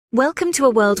Welcome to a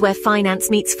world where finance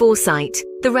meets foresight,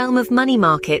 the realm of money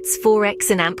markets, Forex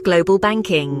and AMP global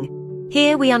banking.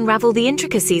 Here we unravel the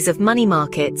intricacies of money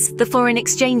markets, the foreign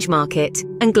exchange market,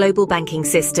 and global banking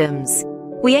systems.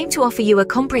 We aim to offer you a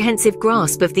comprehensive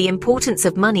grasp of the importance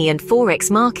of money and Forex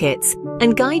markets,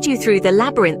 and guide you through the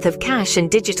labyrinth of cash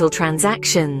and digital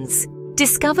transactions.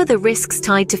 Discover the risks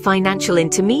tied to financial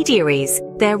intermediaries,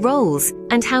 their roles,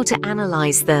 and how to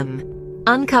analyze them.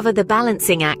 Uncover the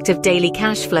balancing act of daily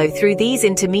cash flow through these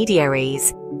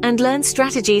intermediaries, and learn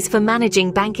strategies for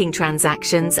managing banking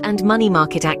transactions and money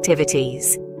market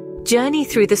activities. Journey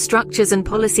through the structures and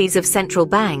policies of central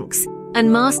banks,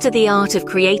 and master the art of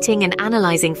creating and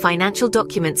analyzing financial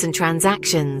documents and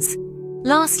transactions.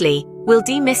 Lastly, we'll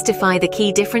demystify the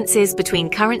key differences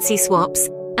between currency swaps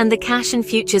and the cash and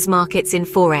futures markets in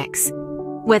Forex.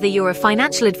 Whether you're a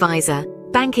financial advisor,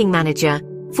 banking manager,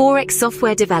 Forex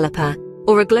software developer,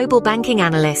 or a global banking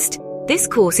analyst, this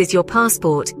course is your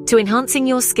passport to enhancing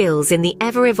your skills in the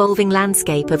ever-evolving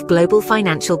landscape of global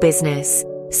financial business.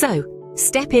 So,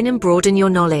 step in and broaden your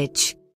knowledge.